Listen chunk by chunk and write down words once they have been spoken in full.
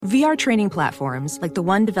VR training platforms, like the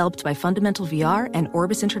one developed by Fundamental VR and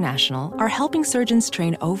Orbis International, are helping surgeons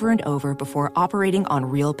train over and over before operating on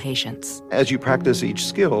real patients. As you practice each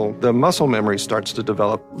skill, the muscle memory starts to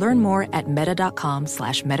develop. Learn more at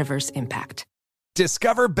meta.com/metaverseimpact.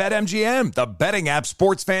 Discover BetMGM, the betting app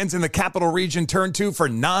sports fans in the capital region turn to for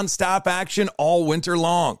nonstop action all winter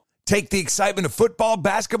long. Take the excitement of football,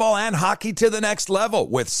 basketball, and hockey to the next level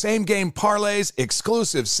with same-game parlays,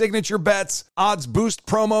 exclusive signature bets, odds boost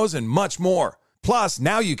promos, and much more. Plus,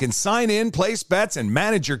 now you can sign in, place bets, and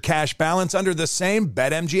manage your cash balance under the same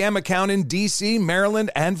BetMGM account in D.C.,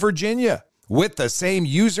 Maryland, and Virginia. With the same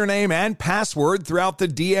username and password throughout the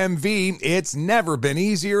DMV, it's never been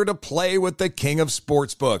easier to play with the king of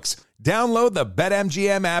sportsbooks. Download the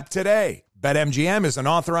BetMGM app today. BetMGM is an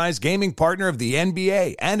authorized gaming partner of the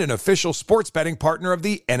NBA and an official sports betting partner of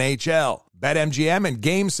the NHL. BetMGM and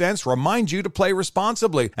GameSense remind you to play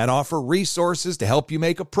responsibly and offer resources to help you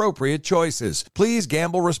make appropriate choices. Please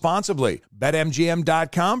gamble responsibly.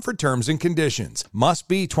 BetMGM.com for terms and conditions. Must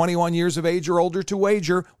be 21 years of age or older to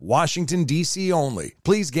wager. Washington, D.C. only.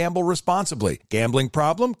 Please gamble responsibly. Gambling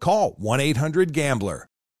problem? Call 1-800-GAMBLER.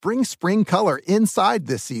 Bring spring color inside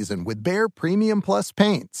this season with Behr Premium Plus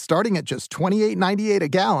paint, starting at just $28.98 a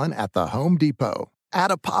gallon at the Home Depot. Add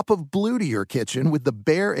a pop of blue to your kitchen with the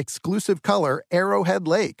Behr exclusive color Arrowhead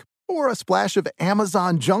Lake, or a splash of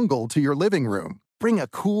Amazon Jungle to your living room. Bring a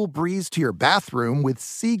cool breeze to your bathroom with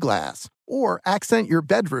Sea Glass, or accent your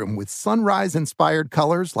bedroom with sunrise-inspired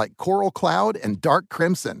colors like Coral Cloud and Dark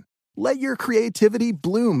Crimson. Let your creativity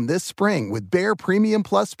bloom this spring with Behr Premium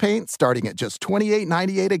Plus paint starting at just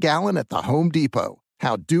 $28.98 a gallon at the Home Depot.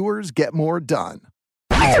 How doers get more done.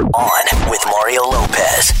 On with Mario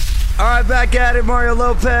Lopez. All right, back at it, Mario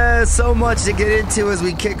Lopez. So much to get into as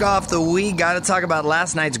we kick off the week. Got to talk about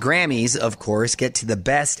last night's Grammys, of course. Get to the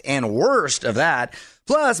best and worst of that.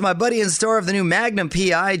 Plus, my buddy and star of the new Magnum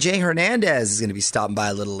PI, Jay Hernandez, is going to be stopping by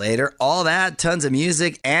a little later. All that, tons of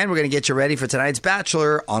music, and we're going to get you ready for tonight's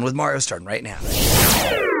Bachelor. On with Mario, starting right now.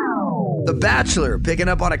 The Bachelor picking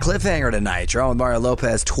up on a cliffhanger tonight. You're on with Mario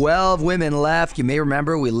Lopez. 12 women left. You may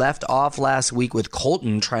remember we left off last week with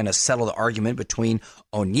Colton trying to settle the argument between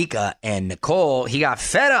Onika and Nicole. He got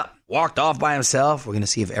fed up, walked off by himself. We're going to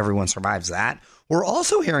see if everyone survives that. We're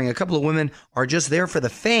also hearing a couple of women are just there for the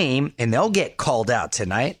fame, and they'll get called out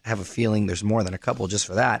tonight. I have a feeling there's more than a couple just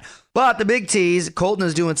for that. But the big tease, Colton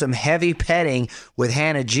is doing some heavy petting with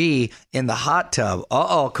Hannah G in the hot tub.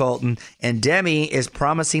 Uh-oh, Colton. And Demi is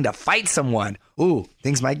promising to fight someone. Ooh,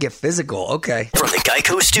 things might get physical. Okay. From the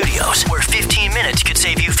Geico Studios, where 15 minutes could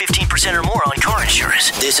save you 15% or more on car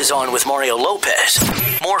insurance. This is On with Mario Lopez.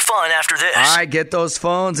 More fun after this. All right, get those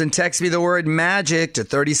phones and text me the word MAGIC to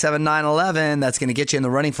 37911. That's going to get you in the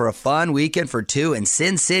running for a fun weekend for two in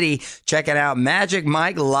Sin City. Check it out, Magic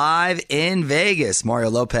Mike live in Vegas. Mario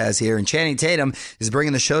Lopez here, and Channing Tatum is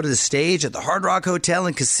bringing the show to the stage at the Hard Rock Hotel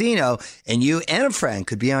and Casino, and you and a friend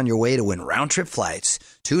could be on your way to win round-trip flights,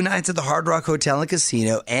 2 nights at the Hard Rock Hotel and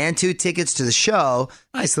Casino, and 2 tickets to the show.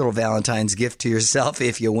 Nice little Valentine's gift to yourself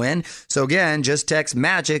if you win. So again, just text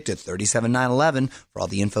MAGIC to 37911 for all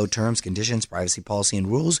the info, terms, conditions, privacy policy, and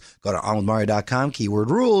rules. Go to onwithmario.com,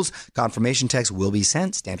 keyword rules. Confirmation text will be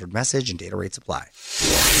sent. Standard message and data rates apply.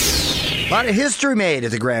 A lot of history made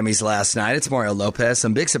at the Grammys last night. It's Mario Lopez.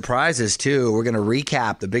 Some big surprises, too. We're going to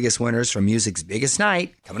recap the biggest winners from music's biggest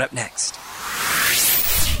night coming up next.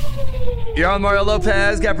 You're on Mario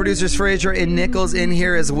Lopez. Got producers Frazier and Nichols in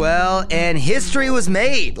here as well. And history was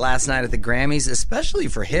made last night at the Grammys, especially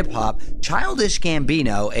for hip-hop. Childish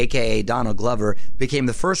Gambino, a.k.a. Donald Glover, became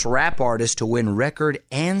the first rap artist to win Record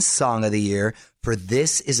and Song of the Year for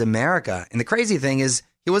This Is America. And the crazy thing is,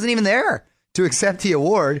 he wasn't even there to accept the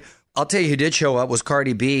award. I'll tell you who did show up was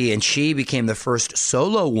Cardi B, and she became the first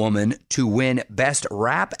solo woman to win Best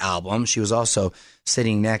Rap Album. She was also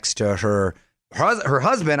sitting next to her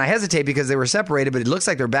husband. I hesitate because they were separated, but it looks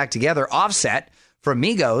like they're back together. Offset from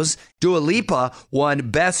Migos. Dua Lipa won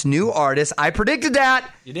Best New Artist. I predicted that.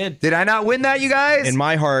 You did. Did I not win that, you guys? In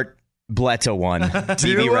my heart, Bledsoe won.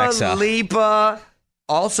 TV Rexa. Dua Lipa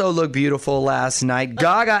also looked beautiful last night.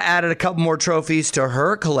 Gaga added a couple more trophies to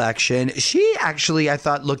her collection. She actually, I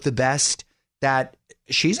thought, looked the best that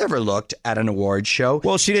she's ever looked at an award show.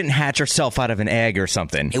 Well, she didn't hatch herself out of an egg or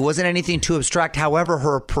something. It wasn't anything too abstract. However,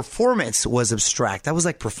 her performance was abstract. That was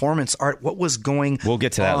like performance art. What was going on? We'll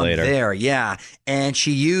get to that later. There, yeah. And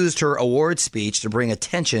she used her award speech to bring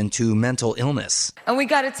attention to mental illness. And we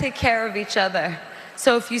got to take care of each other.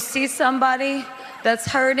 So if you see somebody that's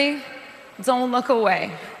hurting, don't look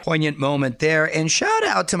away. Poignant moment there. And shout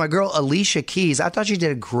out to my girl, Alicia Keys. I thought she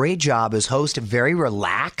did a great job as host, very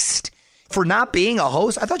relaxed. for not being a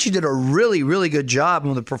host. I thought she did a really, really good job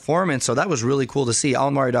with the performance, so that was really cool to see.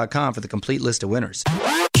 OnWithMario.com for the complete list of winners.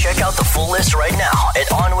 Check out the full list right now at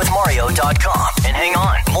OnWithMario.com. And hang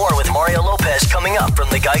on, more with Mario Lopez coming up from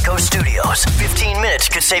the Geico Studios. 15 minutes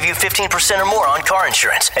could save you 15% or more on car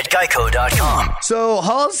insurance at Geico.com. So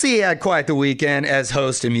Halsey had quite the weekend as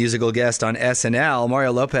host and musical guest on SNL.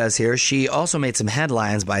 Mario Lopez here. She also made some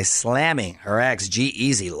headlines by slamming her ex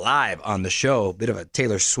G-Eazy live on the show. Bit of a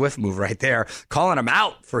Taylor Swift move right there. Calling him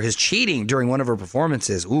out for his cheating during one of her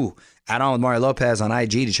performances. Ooh, add on with Mario Lopez on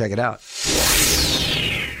IG to check it out.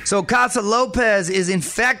 So Casa Lopez is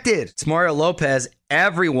infected. It's Mario Lopez.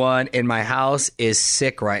 Everyone in my house is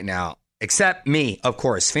sick right now, except me, of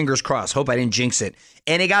course. Fingers crossed. Hope I didn't jinx it.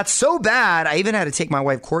 And it got so bad, I even had to take my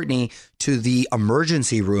wife, Courtney, to the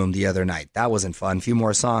emergency room the other night. That wasn't fun. A few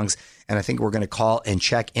more songs, and I think we're going to call and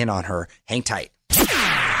check in on her. Hang tight.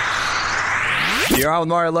 You're on with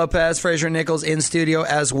Mario Lopez, Fraser Nichols in studio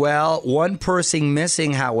as well. One person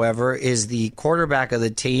missing, however, is the quarterback of the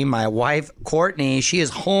team, my wife, Courtney. She is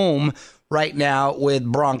home right now with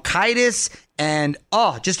bronchitis and,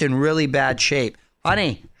 just in really bad shape.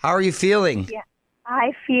 Honey, how are you feeling? Yeah,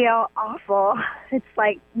 I feel awful. It's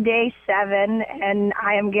like day 7, and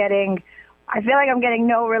I feel like I'm getting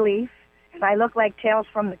no relief. And I look like Tales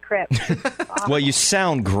from the Crypt. Well, you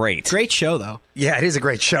sound great. Great show, though. Yeah, it is a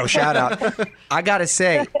great show. Shout out. I got to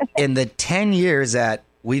say, in the 10 years that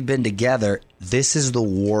we've been together, this is the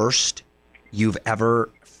worst you've ever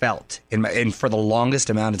felt and for the longest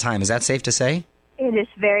amount of time. Is that safe to say? It is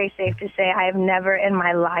very safe to say. I have never in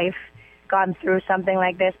my life gone through something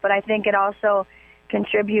like this, but I think it also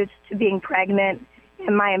contributes to being pregnant.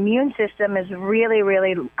 And my immune system is really,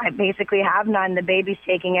 really, I basically have none. The baby's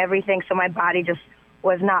taking everything, so my body just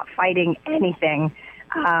was not fighting anything.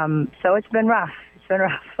 So it's been rough. It's been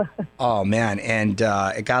rough. Oh, man. And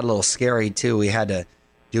it got a little scary, too. We had to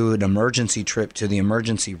do an emergency trip to the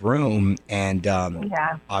emergency room. And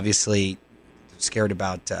obviously scared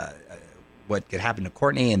about what could happen to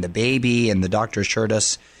Courtney and the baby. And the doctor assured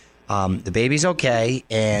us the baby's okay.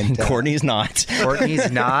 And Courtney's not. Courtney's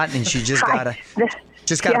not. And she just got to...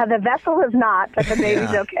 the vessel is not, but the baby's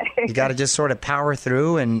okay. You got to just sort of power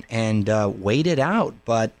through and wait it out.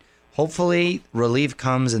 But hopefully relief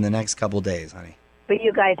comes in the next couple days, honey. But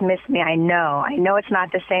you guys miss me. I know. I know it's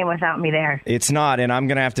not the same without me there. It's not, and I'm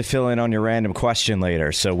going to have to fill in on your random question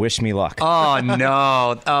later, so wish me luck. Oh,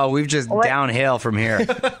 no. Oh, we've just downhill from here.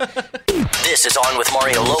 This is On with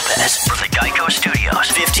Mario Lopez from the Geico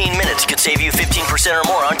Studios. 15 minutes could save you 15% or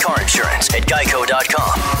more on car insurance at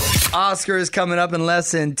Geico.com. Oscar is coming up in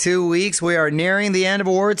less than 2 weeks. We are nearing the end of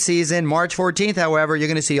awards season. March 14th, however, you're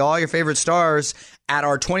going to see all your favorite stars at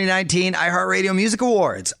our 2019 iHeartRadio Music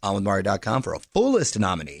Awards. OnWithMario.com for a full list of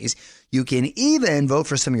nominees. You can even vote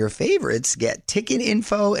for some of your favorites, get ticket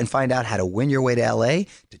info, and find out how to win your way to LA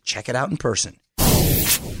to check it out in person.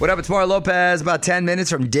 What up, it's Mario Lopez. About 10 minutes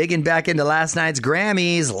from digging back into last night's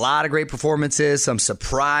Grammys. A lot of great performances, some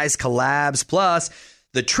surprise collabs, plus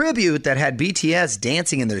the tribute that had BTS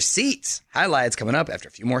dancing in their seats. Highlights coming up after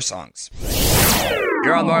a few more songs.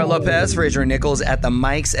 You're on Mario Lopez, Fraser Nichols at the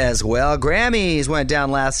mics as well. Grammys went down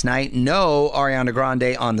last night. No Ariana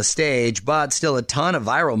Grande on the stage, but still a ton of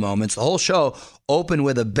viral moments. The whole show opened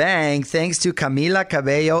with a bang thanks to Camila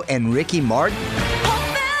Cabello and Ricky Martin.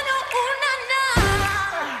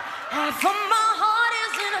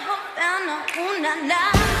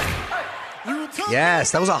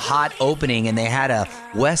 Yes, that was a hot opening, and they had a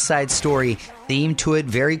West Side Story theme to it.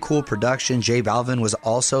 Very cool production. J Balvin was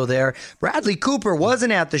also there. Bradley Cooper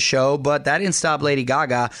wasn't at the show, but that didn't stop Lady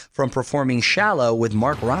Gaga from performing Shallow with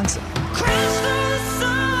Mark Ronson.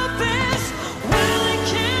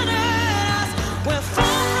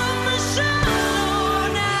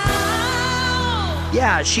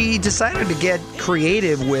 Yeah, she decided to get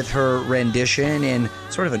creative with her rendition and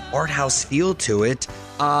sort of an art house feel to it.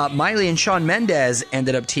 Miley and Shawn Mendes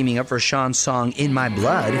ended up teaming up for Shawn's song In My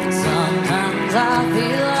Blood. Sometimes I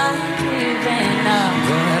feel like giving up,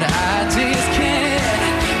 but I just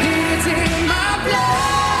can't. It's in my blood.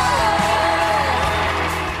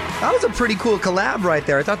 That was a pretty cool collab right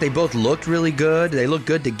there. I thought they both looked really good. They looked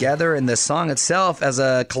good together, and the song itself as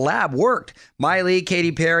a collab worked. Miley,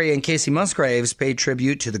 Katy Perry, and Casey Musgraves paid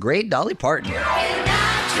tribute to the great Dolly Parton.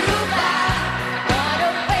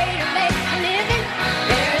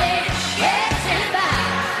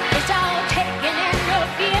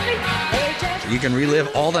 You can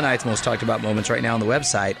relive all the night's most talked about moments right now on the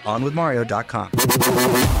website, onwithmario.com.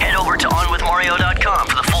 Head over to onwithmario.com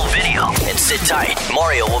for the full video and sit tight.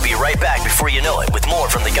 Mario will be right back before you know it with more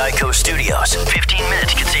from the Geico Studios. 15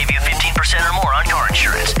 minutes could save you 15% or more on car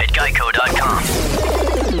insurance at geico.com.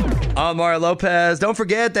 I'm Mario Lopez. Don't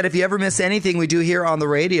forget that if you ever miss anything we do here on the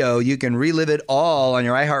radio, you can relive it all on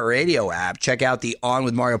your iHeartRadio app. Check out the On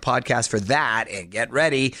With Mario podcast for that and get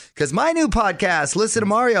ready because my new podcast, Listen to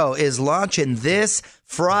Mario, is launching this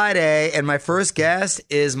Friday. And my first guest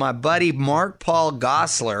is my buddy Mark Paul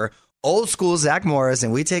Gosselaar, old school Zach Morris,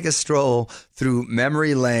 and we take a stroll through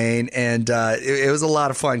memory lane, and it was a lot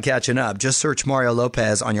of fun catching up. Just search Mario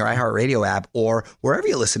Lopez on your iHeartRadio app or wherever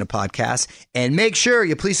you listen to podcasts, and make sure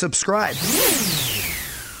you please subscribe.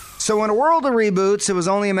 So in a world of reboots, it was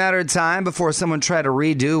only a matter of time before someone tried to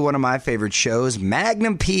redo one of my favorite shows,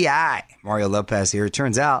 Magnum P.I. Mario Lopez here. It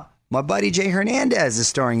turns out my buddy Jay Hernandez is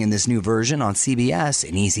starring in this new version on CBS,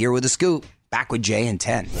 and he's here with a scoop. Back with Jay in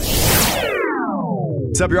 10.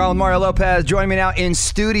 What's up, y'all? I'm Mario Lopez. Joining me now in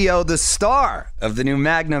studio, the star of the new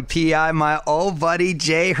Magnum P.I., my old buddy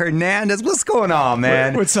Jay Hernandez. What's going on,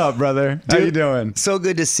 man? What's up, brother? How you doing? So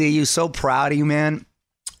good to see you. So proud of you, man.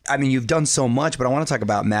 I mean, you've done so much, but I want to talk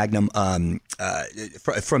about Magnum from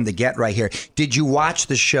the get right here. Did you watch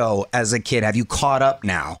the show as a kid? Have you caught up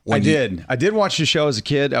now? I did watch the show as a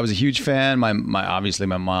kid. I was a huge fan. My obviously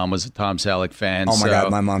my mom was a Tom Selleck fan. Oh my God,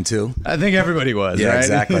 my mom too. I think everybody was. Yeah, right?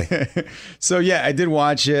 Exactly. So yeah, I did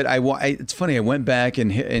watch it. It's funny. I went back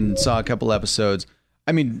and saw a couple episodes.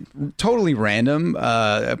 I mean, totally random.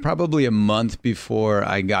 Probably a month before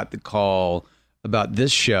I got the call about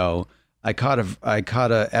this show, I caught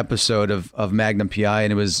a episode of Magnum P.I.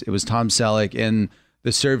 and it was Tom Selleck in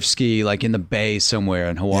the surf ski, like in the bay somewhere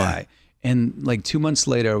in Hawaii. Yeah. And like 2 months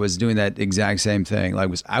later, I was doing that exact same thing.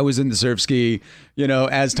 Like I was in the surf ski,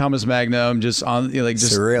 as Thomas Magnum, just on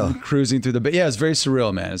just surreal, cruising through the bay. Yeah, it's very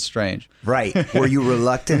surreal, man. It's strange. Right? Were you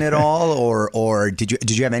reluctant at all, or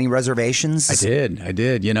did you have any reservations? I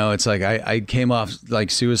did. It's like I came off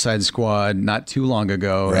like Suicide Squad not too long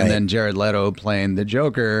ago, right. And then Jared Leto playing the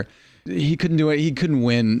Joker. He couldn't do it. He couldn't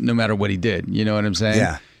win no matter what he did. You know what I'm saying?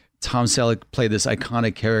 Yeah. Tom Selleck played this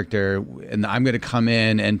iconic character, and I'm going to come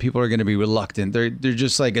in, and people are going to be reluctant. They're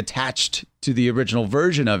just like attached to the original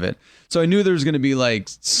version of it. So I knew there was going to be like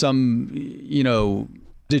some,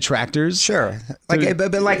 detractors. Sure. Like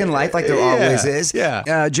in life, like there always is.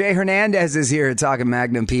 Yeah. Jay Hernandez is here talking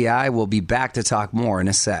Magnum P.I. We'll be back to talk more in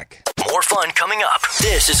a sec. More fun coming up.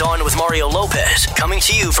 This is On with Mario Lopez, coming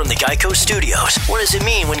to you from the Geico Studios. What does it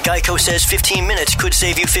mean when Geico says 15 minutes could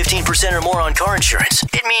save you 15% or more on car insurance?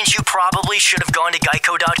 It means you probably should have gone to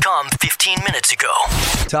geico.com 15 minutes ago.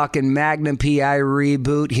 Talking Magnum P.I.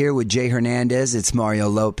 reboot here with Jay Hernandez. It's Mario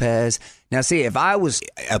Lopez. Now, see, if I was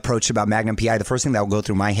approached about Magnum P.I., the first thing that would go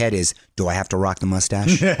through my head is, do I have to rock the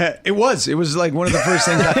mustache? It was like one of the first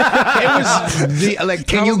things.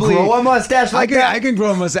 Can you grow a mustache like that? I can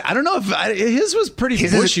grow a mustache. I don't know if his was pretty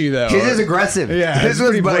bushy, though. His is aggressive. Yeah, his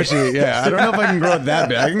was pretty bushy. Yeah, I don't know if I can grow it that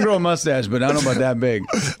big. I can grow a mustache, but I don't know about that big.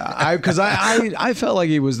 Because I felt like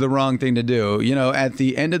it was the wrong thing to do. At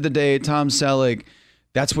the end of the day, Tom Selleck,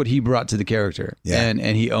 that's what he brought to the character. Yeah. And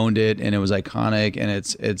he owned it, and it was iconic, and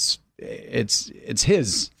it's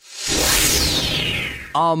his.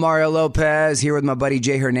 I'm Mario Lopez here with my buddy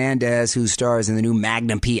Jay Hernandez, who stars in the new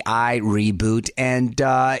Magnum P.I. reboot. And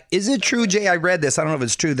is it true, Jay? I read this. I don't know if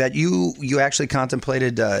it's true that you actually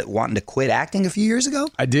contemplated wanting to quit acting a few years ago.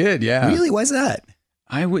 I did, yeah. Really? Why's that?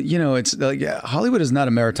 I would, it's like Hollywood is not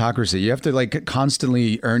a meritocracy. You have to like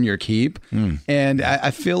constantly earn your keep. And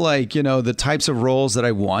I feel like, the types of roles that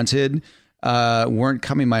I wanted weren't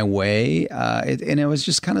coming my way. And I was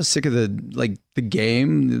just kind of sick of the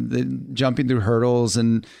game, the jumping through hurdles.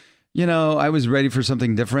 And, I was ready for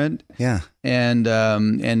something different. Yeah. And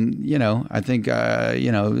I think,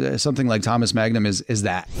 something like Thomas Magnum is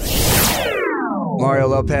that. Mario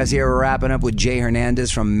Lopez here. We're wrapping up with Jay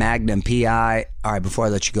Hernandez from Magnum P.I. All right, before I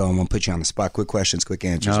let you go, I'm going to put you on the spot. Quick questions, quick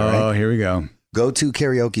answers. Oh, all right? Here we go. Go-to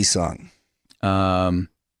karaoke song.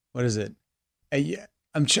 What is it?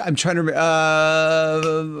 I'm trying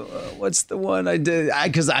to. What's the one I did?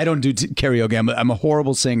 Because I don't do karaoke. I'm a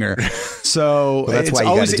horrible singer, so well, that's it's why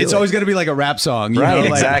always going to be like a rap song, right?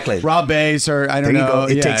 Like exactly. Rob Bass or I don't know.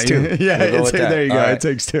 It takes two. Yeah, there you go. Right. It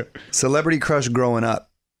takes two. Celebrity crush growing up.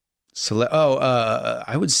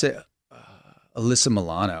 I would say Alyssa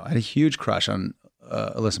Milano. I had a huge crush on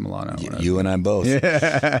Alyssa Milano. You and I both.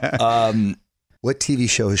 Yeah. What TV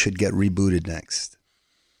show should get rebooted next?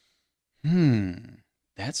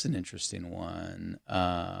 That's an interesting one.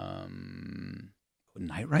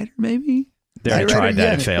 Knight Rider, maybe? They already tried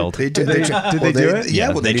that. It failed. Did they do it? Yeah,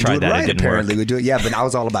 well, they tried didn't do it that. It right. didn't Apparently, work. we do it. Yeah, but I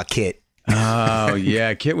was all about Kit. Oh,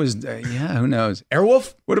 yeah. Kit was, who knows?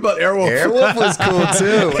 Airwolf? What about Airwolf? Airwolf was cool,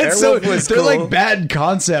 too. Airwolf was they're cool. like bad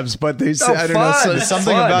concepts, but they say, I don't know,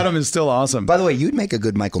 something about them is still awesome. By the way, you'd make a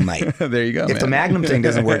good Michael Knight. There you go, If the Magnum thing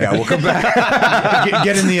doesn't work out, we'll come back.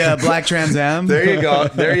 Get in the Black Trans Am. There you go.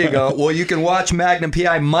 There you go. Well, you can watch Magnum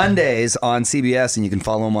PI Mondays on CBS, and you can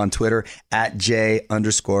follow him on Twitter at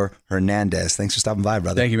J_Hernandez. Thanks for stopping by,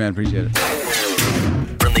 brother. Thank you, man. Appreciate it.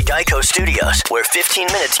 From the Geico Studios, where 15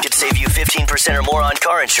 minutes could save you 15% or more on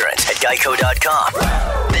car insurance at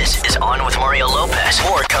geico.com. This is On with Mario Lopez.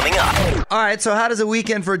 More coming up. All right, so how does a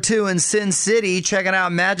weekend for two in Sin City checking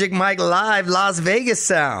out Magic Mike Live Las Vegas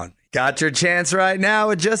sound? Got your chance right now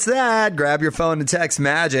with just that. Grab your phone and text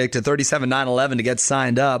MAGIC to 37911 to get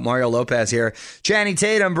signed up. Mario Lopez here. Channing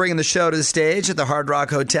Tatum bringing the show to the stage at the Hard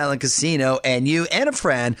Rock Hotel and Casino. And you and a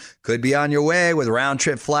friend could be on your way with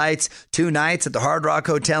round-trip flights, 2 nights at the Hard Rock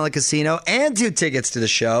Hotel and Casino, and 2 tickets to the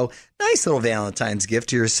show. Nice little Valentine's gift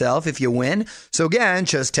to yourself if you win. So again,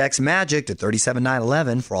 just text MAGIC to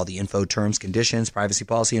 37911 for all the info, terms, conditions, privacy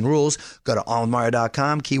policy, and rules. Go to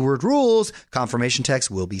onwithmario.com, keyword rules. Confirmation text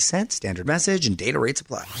will be sent. Standard message and data rates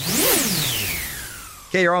apply.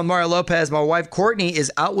 Okay, you're on Mario Lopez. My wife Courtney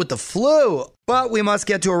is out with the flu, but we must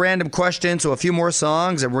get to a random question, so a few more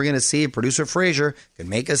songs, and we're going to see if producer Frazier can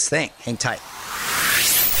make us think. Hang tight.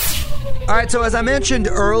 All right, so as I mentioned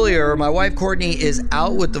earlier, my wife Courtney is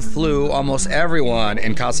out with the flu. Almost everyone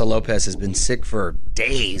in Casa Lopez has been sick for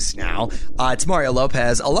days now. It's Mario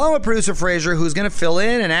Lopez, along with producer Frazier, who's going to fill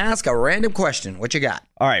in and ask a random question. What you got?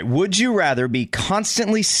 All right. Would you rather be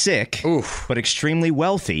constantly sick, but extremely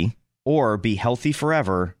wealthy, or be healthy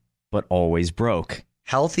forever, but always broke?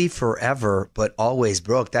 Healthy forever, but always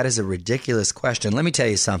broke. That is a ridiculous question. Let me tell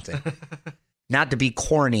you something. Not to be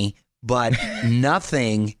corny, but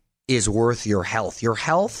nothing is worth your health. Your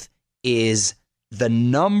health is the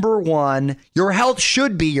number one. Your health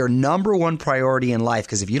should be your number one priority in life,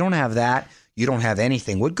 because if you don't have that, you don't have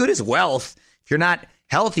anything. What good is wealth if you're not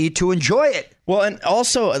healthy to enjoy it? Well, and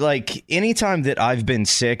also, like, anytime that I've been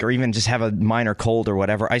sick or even just have a minor cold or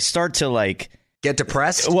whatever, I start to, like, get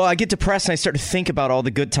depressed? Well, I get depressed and I start to think about all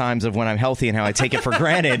the good times of when I'm healthy and how I take it for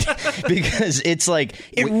granted, because it's like,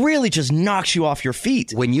 it really just knocks you off your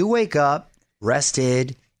feet. When you wake up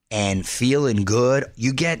rested and feeling good,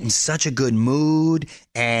 you get in such a good mood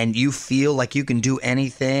and you feel like you can do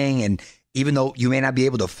anything. And even though you may not be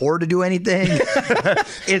able to afford to do anything,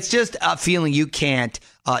 it's just a feeling you can't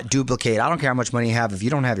duplicate. I don't care how much money you have. If you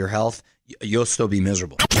don't have your health, you'll still be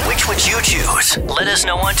miserable. Which would you choose? Let us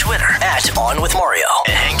know on Twitter at OnWithMario.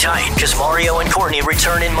 And hang tight, because Mario and Courtney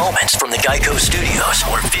return in moments from the Geico Studios,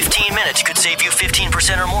 where 15 minutes could save you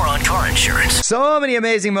 15% or more on car insurance. So many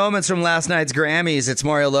amazing moments from last night's Grammys. It's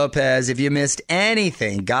Mario Lopez. If you missed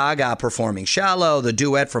anything, Gaga performing Shallow, the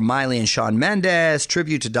duet from Miley and Shawn Mendes,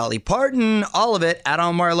 tribute to Dolly Parton, all of it at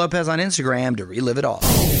On Mario Lopez on Instagram to relive it all.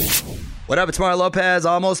 What up, it's Mario Lopez.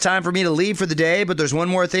 Almost time for me to leave for the day, but there's one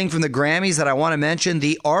more thing from the Grammys that I want to mention.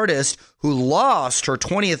 The artist who lost her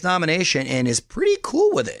 20th nomination and is pretty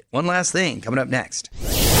cool with it. One last thing coming up next.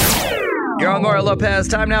 You're on Mario Lopez.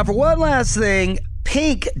 Time now for one last thing.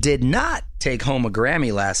 Pink did not take home a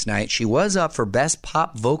Grammy last night. She was up for Best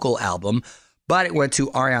Pop Vocal Album, but it went to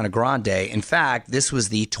Ariana Grande. In fact, this was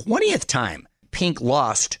the 20th time Pink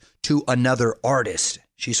lost to another artist.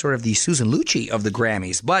 She's sort of the Susan Lucci of the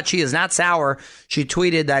Grammys, but she is not sour. She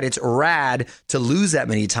tweeted that it's rad to lose that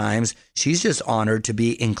many times. She's just honored to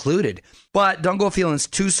be included. But don't go feeling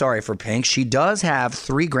too sorry for Pink. She does have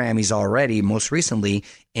 3 Grammys already, most recently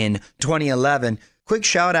in 2011. Quick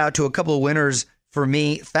shout out to a couple of winners for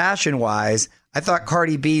me, fashion-wise. I thought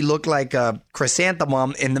Cardi B looked like a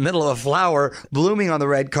chrysanthemum in the middle of a flower blooming on the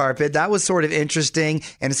red carpet. That was sort of interesting.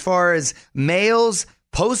 And as far as males,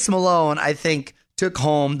 Post Malone, I think, took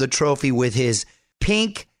home the trophy with his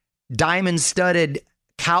pink diamond-studded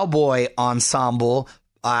cowboy ensemble,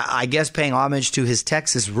 I guess paying homage to his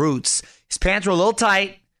Texas roots. His pants were a little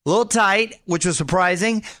tight, which was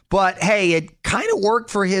surprising, but hey, it kind of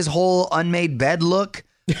worked for his whole unmade bed look.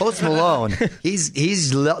 Post Malone,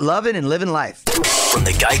 he's loving and living life. From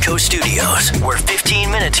the Geico Studios, where 15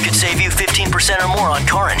 minutes could save you 15% or more on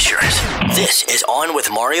car insurance. This is On with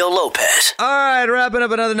Mario Lopez. All right, wrapping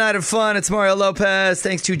up another night of fun. It's Mario Lopez.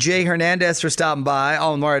 Thanks to Jay Hernandez for stopping by.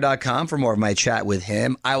 OnWithMario.com for more of my chat with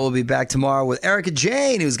him. I will be back tomorrow with Erica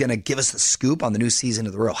Jane, who's going to give us the scoop on the new season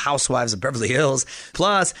of The Real Housewives of Beverly Hills,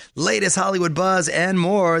 plus latest Hollywood buzz and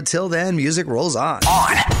more. Till then, music rolls on.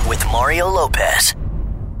 On with Mario Lopez.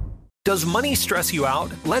 Does money stress you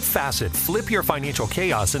out? Let Facet flip your financial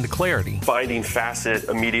chaos into clarity. Finding Facet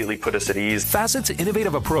immediately put us at ease. Facet's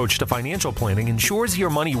innovative approach to financial planning ensures your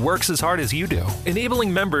money works as hard as you do,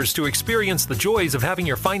 enabling members to experience the joys of having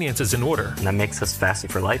your finances in order. And that makes us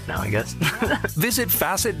Facet for life now, I guess. Visit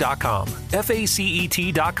Facet.com,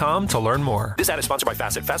 FACET.com to learn more. This ad is sponsored by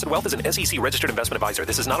Facet. Facet Wealth is an SEC registered investment advisor.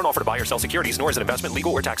 This is not an offer to buy or sell securities, nor is it investment,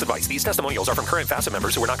 legal, or tax advice. These testimonials are from current Facet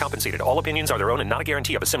members who are not compensated. All opinions are their own and not a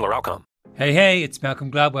guarantee of a similar outcome. Hey, it's Malcolm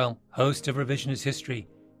Gladwell, host of Revisionist History.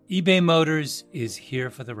 eBay Motors is here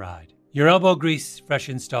for the ride. Your elbow grease, fresh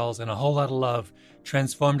installs, and a whole lot of love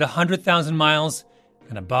transformed 100,000 miles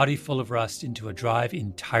and a body full of rust into a drive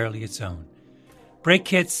entirely its own. Brake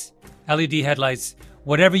kits, LED headlights,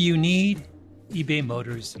 whatever you need, eBay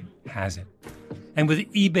Motors has it. And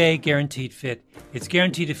with eBay Guaranteed Fit, it's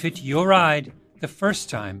guaranteed to fit your ride the first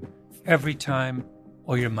time, every time,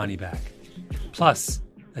 or your money back. Plus,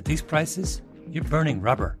 at these prices, you're burning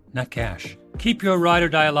rubber, not cash. Keep your ride or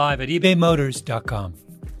die alive at ebaymotors.com.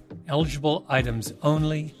 Eligible items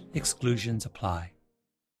only. Exclusions apply.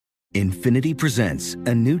 Infiniti presents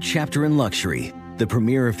a new chapter in luxury, the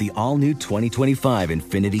premiere of the all-new 2025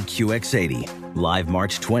 Infiniti QX80, live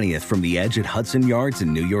March 20th from the Edge at Hudson Yards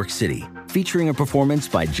in New York City, featuring a performance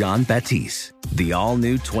by John Batiste. The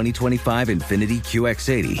all-new 2025 Infiniti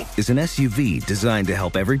QX80 is an SUV designed to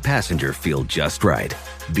help every passenger feel just right.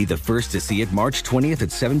 Be the first to see it March 20th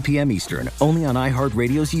at 7 p.m. Eastern, only on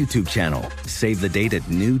iHeartRadio's YouTube channel. Save the date at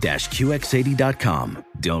new-QX80.com.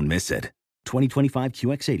 Don't miss it. 2025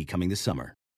 QX80 coming this summer.